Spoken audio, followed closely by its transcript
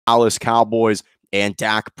Dallas Cowboys and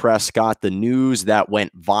Dak Prescott, the news that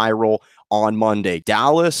went viral on Monday.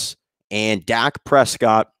 Dallas and Dak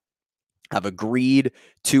Prescott have agreed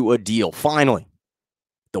to a deal. Finally,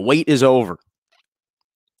 the wait is over.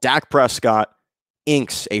 Dak Prescott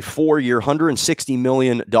inks a 4-year, $160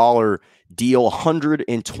 million deal,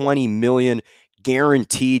 $120 million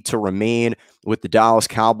guaranteed to remain with the Dallas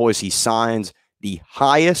Cowboys. He signs the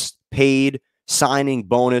highest paid signing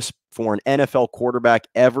bonus for an NFL quarterback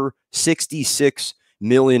ever, $66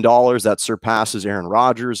 million. That surpasses Aaron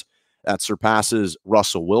Rodgers. That surpasses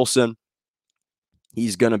Russell Wilson.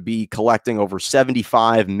 He's going to be collecting over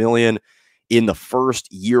 $75 million in the first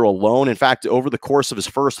year alone. In fact, over the course of his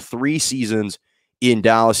first 3 seasons in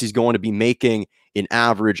Dallas, he's going to be making an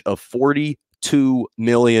average of $42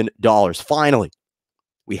 million. Finally,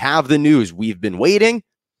 we have the news. We've been waiting.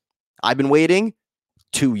 I've been waiting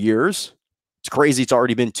 2 years. It's crazy. It's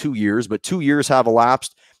already been 2 years, but 2 years have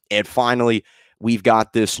elapsed. And finally, we've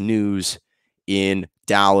got this news in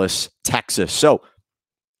Dallas, Texas. So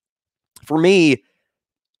for me,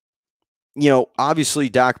 obviously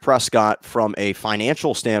Dak Prescott from a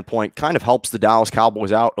financial standpoint kind of helps the Dallas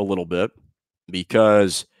Cowboys out a little bit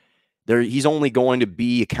because he's only going to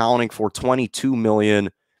be accounting for $22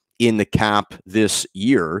 million in the cap this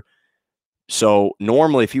year. So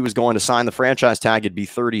normally if he was going to sign the franchise tag, it'd be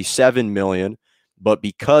 $37 million. But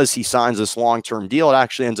because he signs this long-term deal, it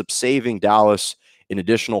actually ends up saving Dallas an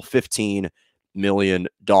additional $15 million.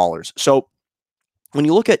 So when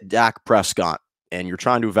you look at Dak Prescott and you're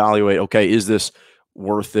trying to evaluate, okay, is this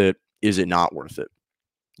worth it? Is it not worth it?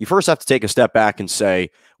 You first have to take a step back and say,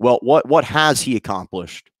 well, what has he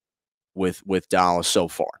accomplished with Dallas so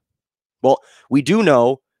far? Well, we do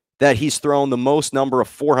know that he's thrown the most number of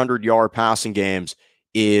 400-yard passing games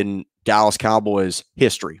in Dallas Cowboys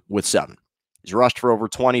history with 7. He's rushed for over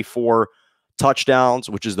 24 touchdowns,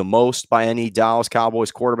 which is the most by any Dallas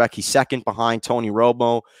Cowboys quarterback. He's second behind Tony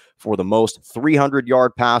Romo for the most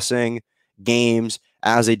 300-yard passing games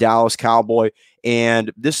as a Dallas Cowboy.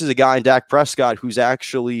 And this is a guy in Dak Prescott who's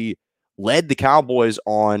actually led the Cowboys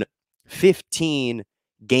on 15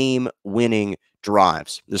 game-winning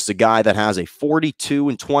drives. This is a guy that has a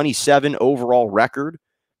 42-27 overall record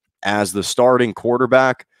as the starting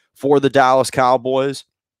quarterback for the Dallas Cowboys.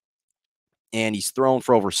 And he's thrown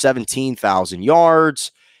for over 17,000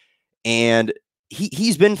 yards. And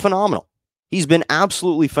he's been phenomenal. He's been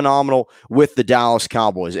absolutely phenomenal with the Dallas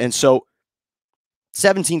Cowboys. And so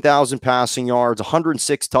 17,000 passing yards,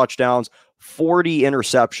 106 touchdowns, 40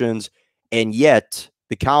 interceptions, and yet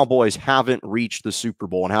the Cowboys haven't reached the Super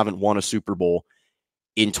Bowl and haven't won a Super Bowl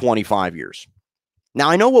in 25 years. Now,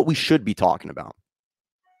 I know what we should be talking about.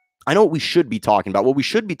 What we should be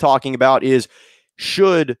talking about is,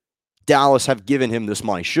 should Dallas have given him this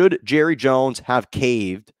money? Should Jerry Jones have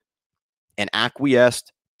caved and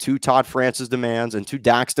acquiesced to Todd France's demands and to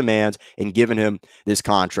Dak's demands and given him this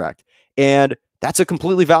contract? And that's a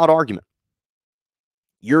completely valid argument.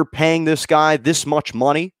 You're paying this guy this much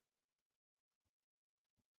money,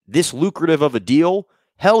 this lucrative of a deal.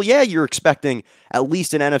 Hell yeah, you're expecting at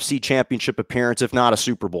least an NFC Championship appearance, if not a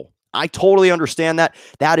Super Bowl. I totally understand that.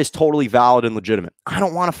 That is totally valid and legitimate. I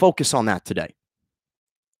don't want to focus on that today.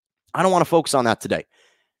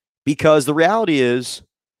 Because the reality is,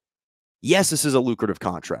 yes, this is a lucrative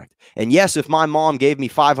contract. And yes, if my mom gave me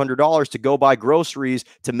 $500 to go buy groceries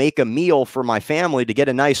to make a meal for my family, to get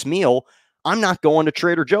a nice meal, I'm not going to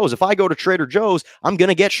Trader Joe's. If I go to Trader Joe's, I'm going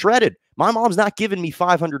to get shredded. My mom's not giving me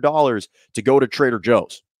 $500 to go to Trader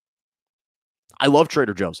Joe's. I love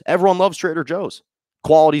Trader Joe's. Everyone loves Trader Joe's.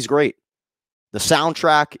 Quality's great. The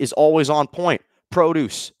soundtrack is always on point.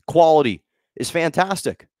 Produce, quality is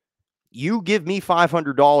fantastic. You give me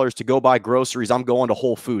 $500 to go buy groceries, I'm going to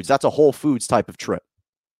Whole Foods. That's a Whole Foods type of trip.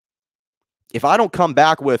 If I don't come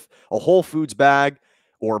back with a Whole Foods bag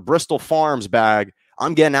or a Bristol Farms bag,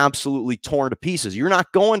 I'm getting absolutely torn to pieces. You're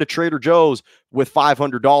not going to Trader Joe's with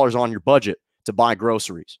 $500 on your budget to buy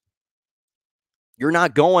groceries. You're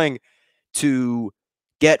not going to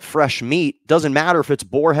get fresh meat. Doesn't matter if it's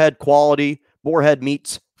boarhead quality, boarhead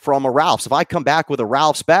meats from a Ralph's. If I come back with a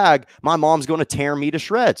Ralph's bag, my mom's going to tear me to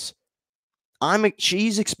shreds.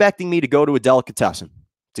 She's expecting me to go to a delicatessen,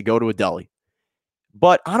 to go to a deli.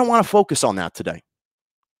 But I don't want to focus on that today,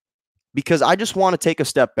 because I just want to take a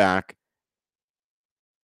step back,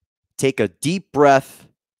 take a deep breath,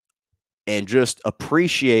 and just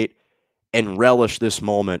appreciate and relish this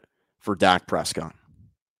moment for Dak Prescott.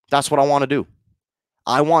 That's what I want to do.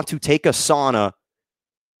 I want to take a sauna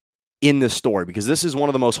in this story, because this is one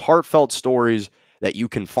of the most heartfelt stories that you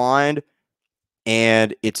can find.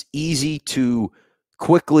 And it's easy to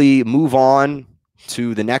quickly move on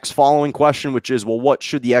to the next following question, which is, well, what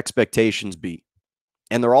should the expectations be?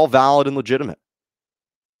 And they're all valid and legitimate.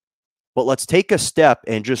 But let's take a step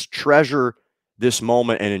and just treasure this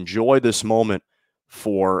moment and enjoy this moment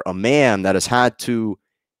for a man that has had to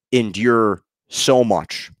endure so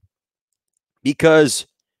much. Because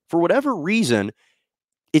for whatever reason,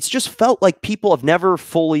 it's just felt like people have never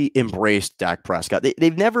fully embraced Dak Prescott.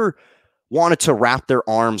 They've never wanted to wrap their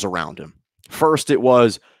arms around him. First, it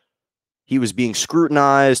was he was being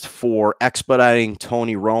scrutinized for expediting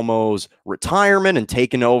Tony Romo's retirement and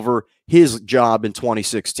taking over his job in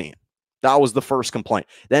 2016. That was the first complaint.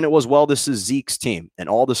 Then it was, well, this is Zeke's team, and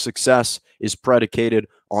all the success is predicated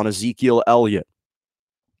on Ezekiel Elliott.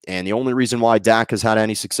 And the only reason why Dak has had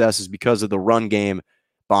any success is because of the run game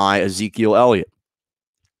by Ezekiel Elliott.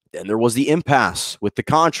 Then there was the impasse with the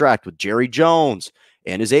contract with Jerry Jones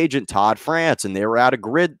and his agent, Todd France, and they were at a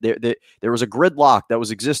grid. There was a gridlock that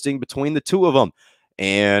was existing between the two of them.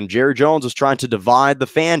 And Jerry Jones was trying to divide the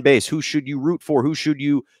fan base. Who should you root for? Who should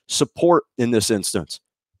you support in this instance?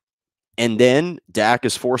 And then Dak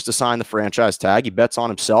is forced to sign the franchise tag. He bets on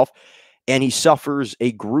himself, and he suffers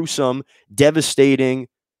a gruesome, devastating,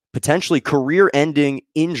 potentially career-ending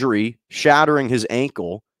injury, shattering his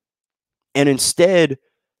ankle. And instead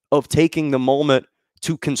of taking the moment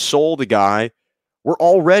to console the guy, we're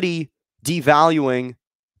already devaluing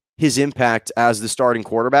his impact as the starting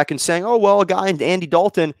quarterback and saying, oh, well, a guy in Andy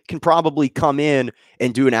Dalton can probably come in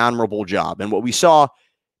and do an admirable job. And what we saw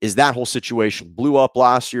is that whole situation blew up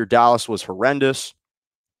last year. Dallas was horrendous.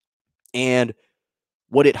 And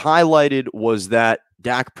what it highlighted was that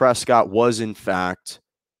Dak Prescott was, in fact,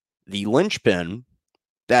 the linchpin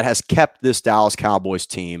that has kept this Dallas Cowboys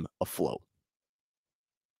team afloat.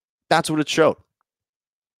 That's what it showed.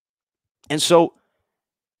 And so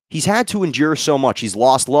he's had to endure so much. He's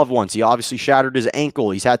lost loved ones. He obviously shattered his ankle.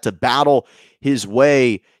 He's had to battle his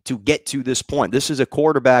way to get to this point. This is a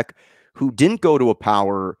quarterback who didn't go to a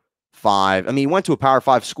Power 5. I mean, he went to a Power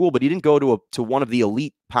 5 school, but he didn't go to one of the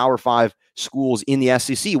elite Power 5 schools in the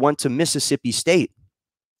SEC. He went to Mississippi State.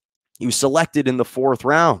 He was selected in the 4th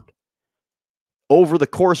round. Over the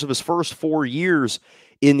course of his first 4 years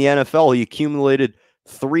in the NFL, he accumulated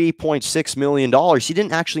 $3.6 million. He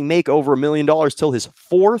didn't actually make over $1 million till his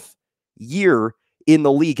 4th year in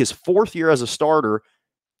the league, his 4th year as a starter,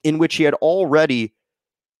 in which he had already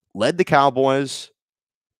led the Cowboys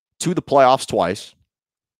to the playoffs twice.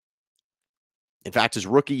 In fact, his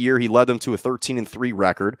rookie year, he led them to a 13-3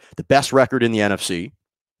 record, the best record in the NFC.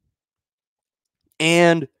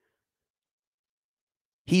 And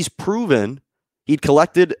he's proven he'd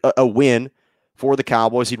collected a win for the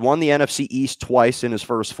Cowboys. He'd won the NFC East twice in his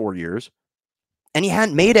first 4 years, and he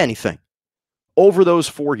hadn't made anything over those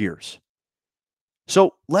 4 years.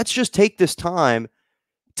 So let's just take this time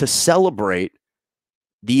to celebrate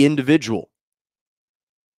the individual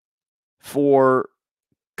for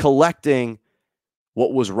collecting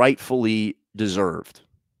what was rightfully deserved,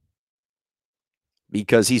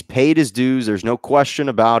 because he's paid his dues. There's no question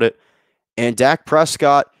about it. And Dak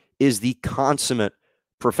Prescott is the consummate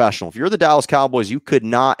professional. If you're the Dallas Cowboys, you could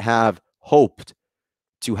not have hoped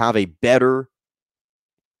to have a better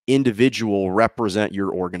individual represent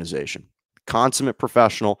your organization. Consummate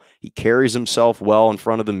professional. He carries himself well in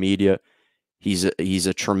front of the media. He's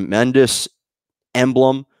a tremendous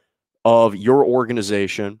emblem of your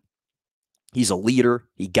organization. He's a leader.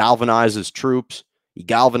 He galvanizes troops. He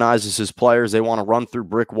galvanizes his players. They want to run through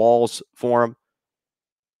brick walls for him.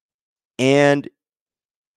 And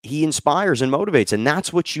he inspires and motivates. And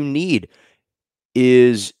that's what you need.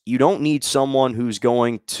 Is you don't need someone who's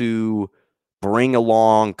going to bring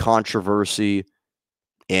along controversy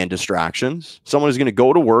and distractions. Someone who's going to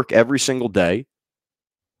go to work every single day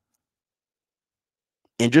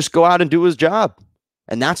and just go out and do his job.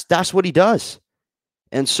 And that's what he does.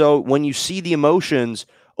 And so when you see the emotions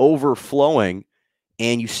overflowing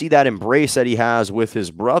and you see that embrace that he has with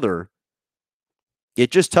his brother,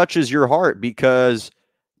 it just touches your heart, because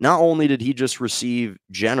not only did he just receive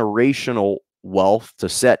generational wealth to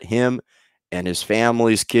set him and his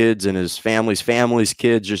family's kids and his family's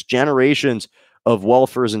kids, just generations of wealth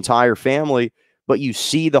for his entire family, but you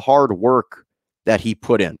see the hard work that he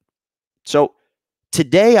put in. So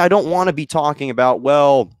today, I don't want to be talking about,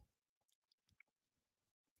 well,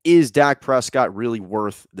 is Dak Prescott really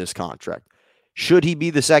worth this contract? Should he be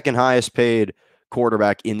the second highest paid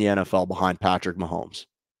quarterback in the NFL behind Patrick Mahomes?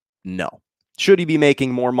 No. Should he be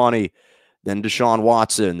making more money than Deshaun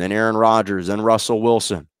Watson, than Aaron Rodgers, than Russell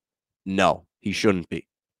Wilson? No, he shouldn't be.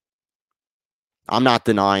 I'm not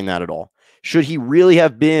denying that at all. Should he really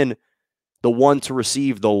have been the one to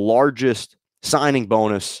receive the largest signing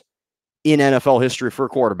bonus in NFL history for a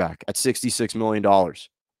quarterback at $66 million?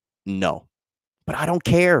 No. But I don't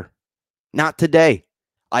care. Not today.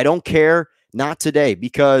 I don't care. Not today.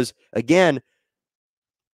 Because, again,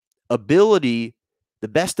 ability, the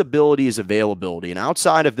best ability is availability. And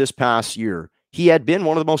outside of this past year, he had been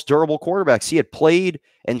one of the most durable quarterbacks. He had played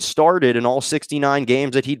and started in all 69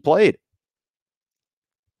 games that he'd played.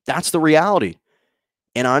 That's the reality.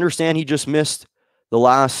 And I understand he just missed the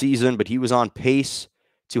last season, but he was on pace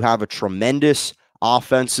to have a tremendous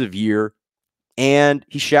offensive year, and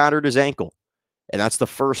he shattered his ankle. And that's the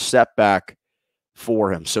first setback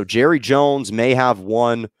for him. So Jerry Jones may have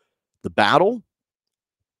won the battle,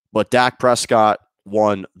 but Dak Prescott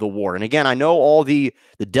won the war. And again, I know all the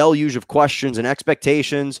deluge of questions and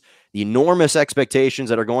expectations, the enormous expectations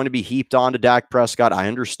that are going to be heaped onto Dak Prescott. I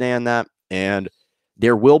understand that, and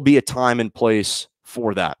there will be a time and place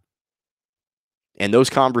for that. And those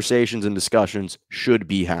conversations and discussions should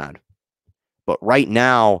be had. But right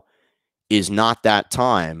now is not that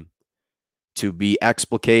time to be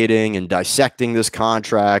explicating and dissecting this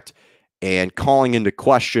contract and calling into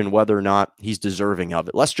question whether or not he's deserving of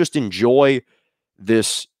it. Let's just enjoy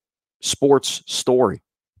this sports story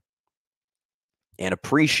and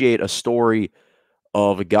appreciate a story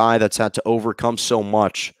of a guy that's had to overcome so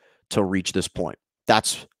much to reach this point.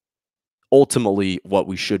 That's ultimately what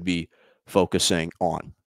we should be focusing on.